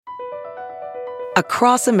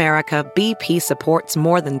Across America, BP supports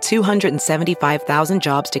more than 275,000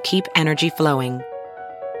 jobs to keep energy flowing.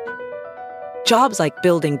 Jobs like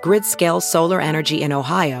building grid-scale solar energy in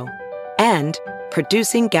Ohio and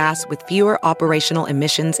producing gas with fewer operational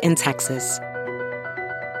emissions in Texas.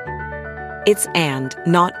 It's and,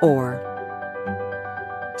 not or.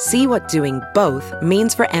 See what doing both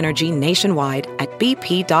means for energy nationwide at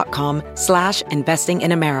bp.com/investing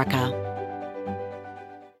in America.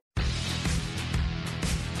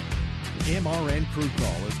 MRN Crew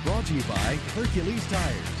Call is brought to you by Hercules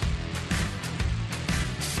Tires.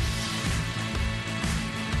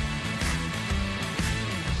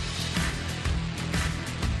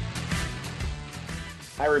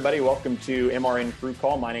 Hi, everybody. Welcome to MRN Crew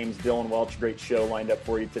Call. My name is Dylan Welch. Great show lined up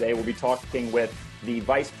for you today. We'll be talking with the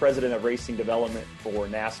Vice President of Racing Development for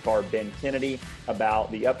NASCAR, Ben Kennedy,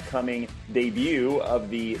 about the upcoming debut of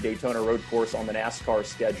the Daytona Road Course on the NASCAR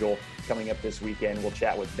schedule coming up this weekend. We'll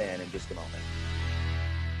chat with Ben in just a moment.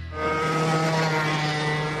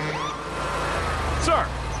 Sir,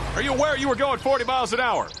 are you aware you were going 40 miles an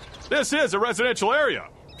hour? This is a residential area.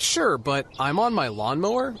 Sure, but I'm on my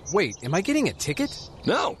lawnmower? Wait, am I getting a ticket?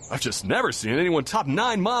 No, I've just never seen anyone top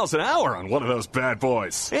 9 miles an hour on one of those bad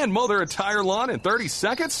boys. And mow their entire lawn in 30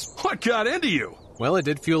 seconds? What got into you? Well, I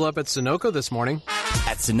did fuel up at Sunoco this morning.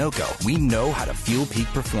 At Sunoco, we know how to fuel peak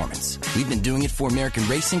performance. We've been doing it for American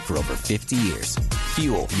racing for over 50 years.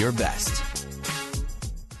 Fuel your best.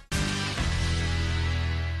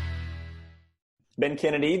 Ben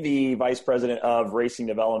Kennedy, the Vice President of Racing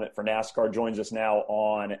Development for NASCAR, joins us now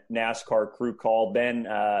on NASCAR Crew Call. Ben,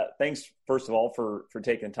 thanks, first of all, for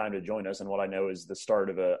taking the time to join us and what I know is the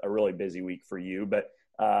start of a really busy week for you. But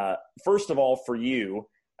first of all, for you,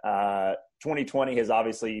 2020 has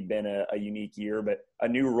obviously been a unique year, but a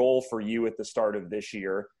new role for you at the start of this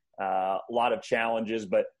year. A lot of challenges,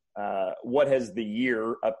 but what has the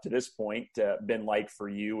year up to this point been like for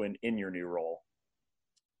you and in your new role?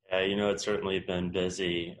 Yeah, it's certainly been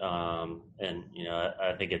busy. And,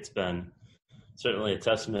 I think it's been certainly a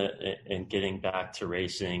testament in getting back to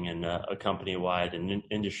racing and a company-wide and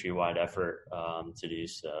industry-wide effort to do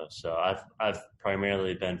so. So I've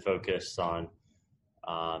primarily been focused on,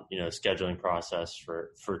 scheduling process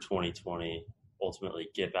for 2020, ultimately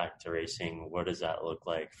get back to racing. What does that look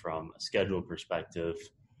like from a schedule perspective?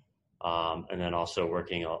 And then also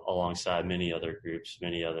working alongside many other groups,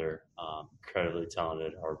 many other incredibly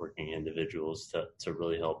talented, hardworking individuals to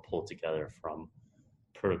really help pull together from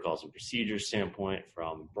protocols and procedures standpoint,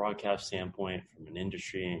 from broadcast standpoint, from an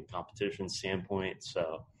industry and competition standpoint.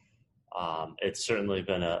 So it's certainly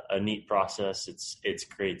been a neat process. It's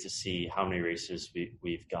great to see how many races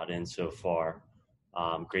we've got in so far.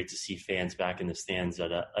 Great to see fans back in the stands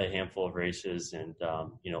at a handful of races and,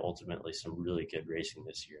 ultimately some really good racing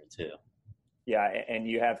this year too. Yeah, and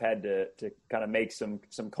you have had to kind of make some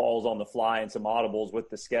calls on the fly and some audibles with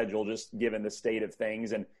the schedule, just given the state of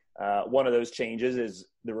things. And one of those changes is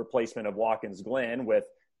the replacement of Watkins Glen with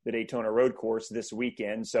the Daytona Road Course this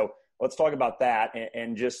weekend. So let's talk about that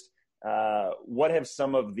and just what have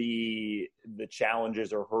some of the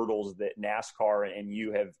challenges or hurdles that NASCAR and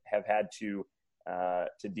you have had to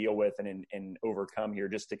deal with and overcome here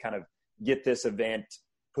just to kind of get this event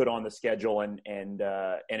put on the schedule and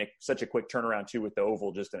such a quick turnaround too with the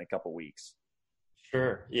oval just in a couple weeks.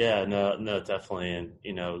 Sure. Yeah, no, definitely. And,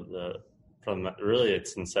 from really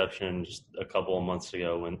its inception just a couple of months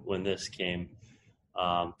ago when this came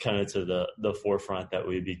kind of to the forefront that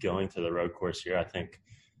we'd be going to the road course here, I think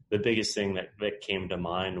the biggest thing that came to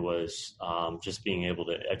mind was just being able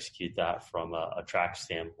to execute that from a track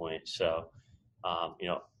standpoint. So,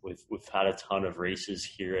 we've had a ton of races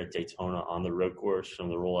here at Daytona on the road course, from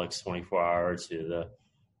the Rolex 24 Hour to the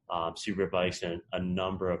Superbikes and a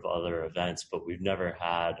number of other events, but we've never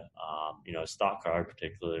had, a stock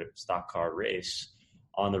car race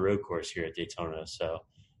on the road course here at Daytona. So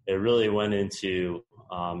it really went into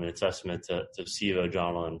a testament to Steve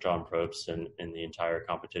O'Donnell and John Probst and the entire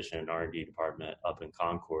competition and R&D department up in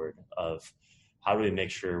Concord of how do we make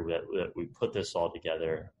sure that we put this all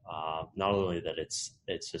together, not only that it's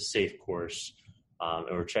a safe course and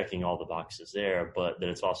we're checking all the boxes there, but that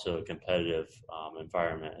it's also a competitive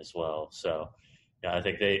environment as well. So yeah, I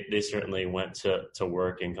think they certainly went to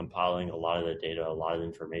work in compiling a lot of the data, a lot of the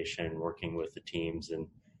information, working with the teams and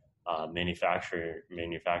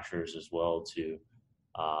manufacturers as well to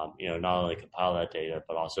not only compile that data,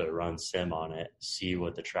 but also run sim on it, see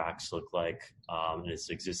what the tracks look like in its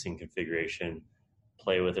existing configuration,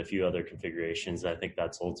 play with a few other configurations. I think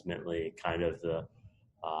that's ultimately kind of the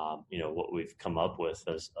what we've come up with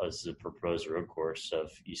as the proposed road course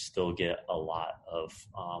of you still get a lot of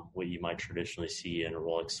what you might traditionally see in a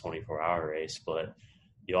Rolex 24-hour race, but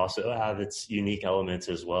you also have its unique elements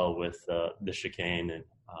as well with the chicane and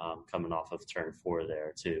coming off of turn 4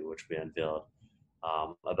 there too, which we unveiled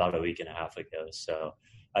about a week and a half ago. So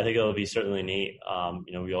I think it'll be certainly neat.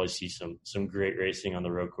 We always see some great racing on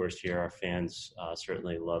the road course here. Our fans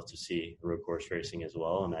certainly love to see road course racing as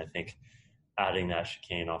well. And I think adding that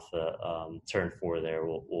chicane off the turn 4 there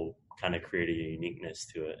will kind of create a uniqueness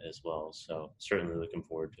to it as well. So certainly looking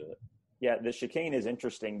forward to it. Yeah, the chicane is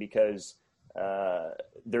interesting because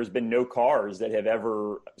there's been no cars that have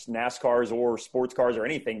ever, NASCARs or sports cars or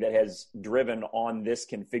anything that has driven on this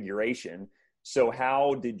configuration. So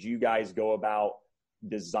how did you guys go about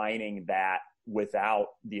designing that without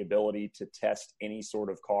the ability to test any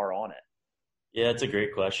sort of car on it? Yeah, it's a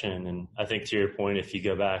great question. And I think to your point, if you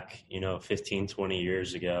go back, 15, 20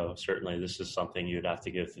 years ago, certainly this is something you'd have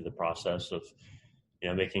to go through the process of,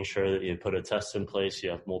 making sure that you put a test in place. You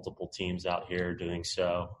have multiple teams out here doing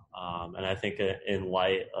so. And I think in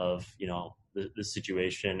light of, the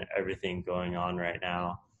situation, everything going on right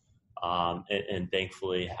now, and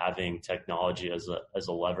thankfully having technology as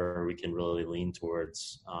a lever we can really lean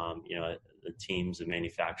towards, the teams and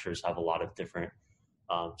manufacturers have a lot of different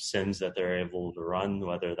sims that they're able to run,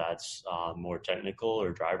 whether that's more technical or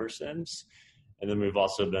driver sims. And then we've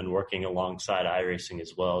also been working alongside iRacing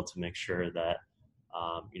as well to make sure that,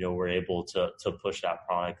 we're able to push that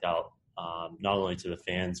product out, not only to the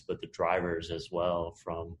fans, but the drivers as well,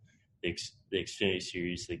 from the Xfinity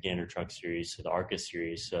Series, the Gander Truck Series, to the ARCA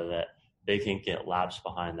Series, so that they can get laps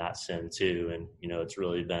behind that sim too. And, it's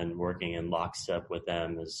really been working in lockstep with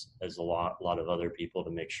them as a lot of other people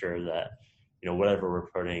to make sure that, whatever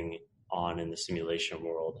we're putting on in the simulation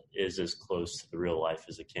world is as close to the real life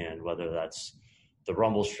as it can, whether that's the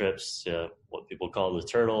rumble strips to what people call the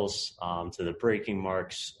turtles, to the braking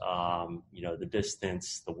marks, the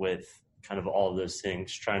distance, the width, kind of all of those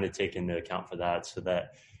things, trying to take into account for that so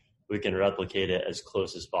that we can replicate it as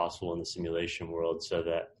close as possible in the simulation world, so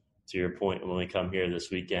that, to your point, when we come here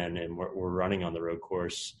this weekend and we're running on the road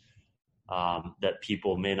course, that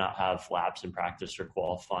people may not have laps in practice or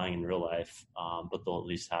qualifying in real life, but they'll at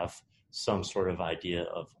least have some sort of idea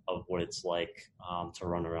of what it's like to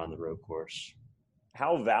run around the road course.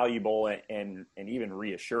 How valuable and even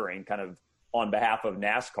reassuring, kind of on behalf of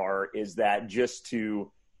NASCAR, is that just to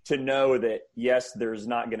know that, yes, there's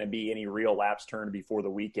not going to be any real laps turned before the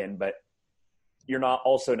weekend, but you're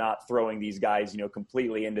not throwing these guys,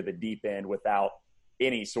 completely into the deep end without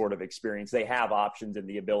any sort of experience. They have options and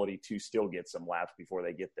the ability to still get some laps before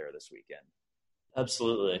they get there this weekend.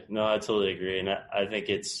 Absolutely. No, I totally agree. And I think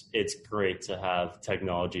it's great to have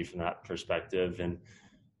technology from that perspective. And,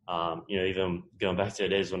 even going back to the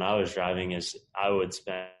days when I was driving, is I would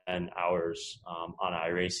spend hours on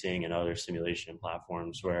iRacing and other simulation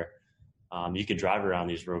platforms where you could drive around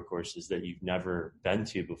these road courses that you've never been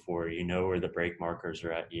to before. You know where the brake markers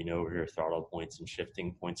are at, where your throttle points and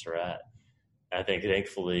shifting points are at. I think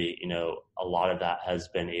thankfully, a lot of that has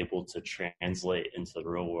been able to translate into the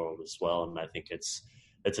real world as well. And I think it's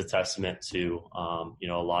a testament to,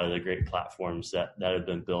 a lot of the great platforms that have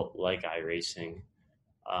been built, like iRacing,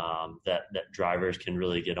 that drivers can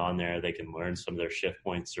really get on there. They can learn some of their shift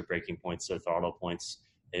points, their braking points, their throttle points.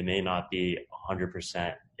 It may not be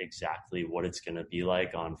 100% exactly what it's going to be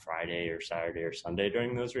like on Friday or Saturday or Sunday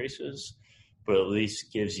during those races, but at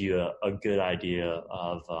least gives you a good idea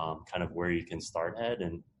of kind of where you can start at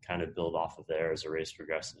and kind of build off of there as the race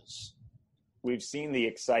progresses. We've seen the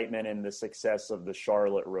excitement and the success of the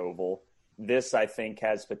Charlotte Roval. This, I think,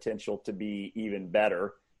 has potential to be even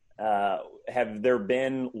better. Have there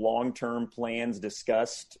been long-term plans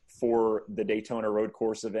discussed for the Daytona Road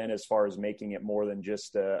Course event as far as making it more than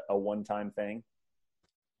just a one-time thing?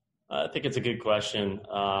 I think it's a good question.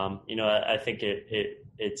 I think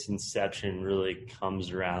its inception really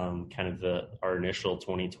comes around kind of our initial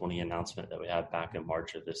 2020 announcement that we had back in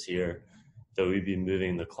March of this year, that we'd be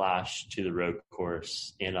moving the Clash to the road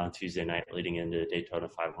course and on Tuesday night leading into the Daytona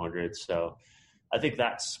 500. So I think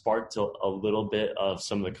that sparked a little bit of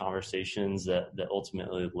some of the conversations that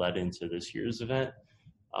ultimately led into this year's event.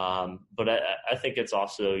 But I think it's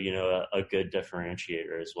also, a good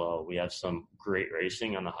differentiator as well. We have some great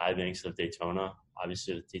racing on the high banks of Daytona,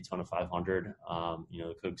 obviously the Daytona 500,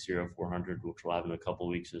 the Coke Zero 400, which we'll have in a couple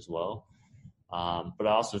of weeks as well. But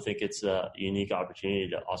I also think it's a unique opportunity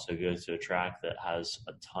to also go to a track that has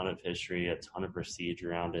a ton of history, a ton of prestige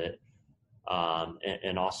around it,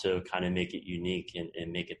 and also kind of make it unique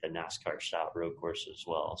and make it the NASCAR style road course as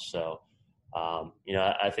well. So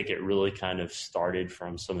I think it really kind of started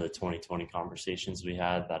from some of the 2020 conversations we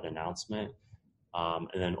had, that announcement, and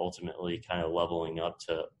then ultimately kind of leveling up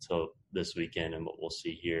to this weekend and what we'll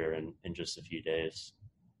see here in just a few days.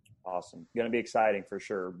 Awesome. Going to be exciting for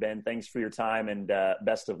sure. Ben, thanks for your time, and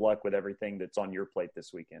best of luck with everything that's on your plate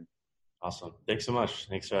this weekend. Awesome. Thanks so much.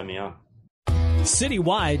 Thanks for having me on.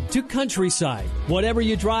 Citywide to countryside. Whatever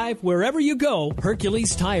you drive, wherever you go,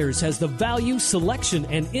 Hercules Tires has the value, selection,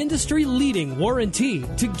 and industry-leading warranty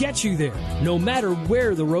to get you there, no matter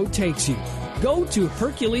where the road takes you. Go to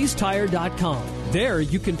HerculesTire.com. There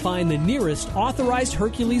you can find the nearest authorized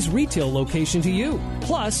Hercules retail location to you.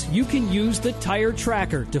 Plus, you can use the Tire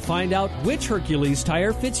Tracker to find out which Hercules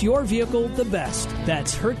tire fits your vehicle the best.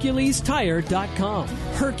 That's HerculesTire.com.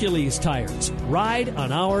 Hercules Tires. Ride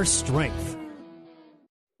on our strength.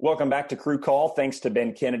 Welcome back to Crew Call. Thanks to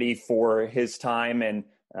Ben Kennedy for his time and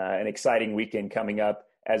an exciting weekend coming up,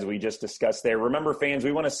 as we just discussed there. Remember, fans,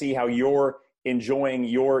 we want to see how you're enjoying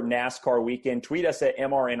your NASCAR weekend. Tweet us at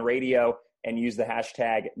MRN Radio and use the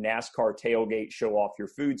hashtag NASCAR Tailgate. Show off your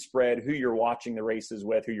food spread, who you're watching the races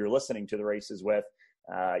with, who you're listening to the races with,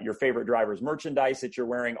 your favorite driver's merchandise that you're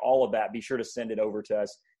wearing, all of that. Be sure to send it over to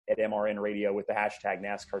us at MRN Radio with the hashtag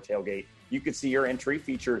NASCAR Tailgate. You could see your entry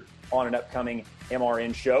featured on an upcoming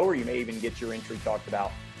MRN show, or you may even get your entry talked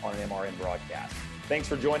about on an MRN broadcast. Thanks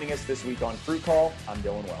for joining us this week on Crew Call. I'm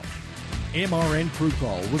Dylan Welch. MRN Crew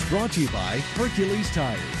Call was brought to you by Hercules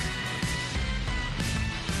Tires.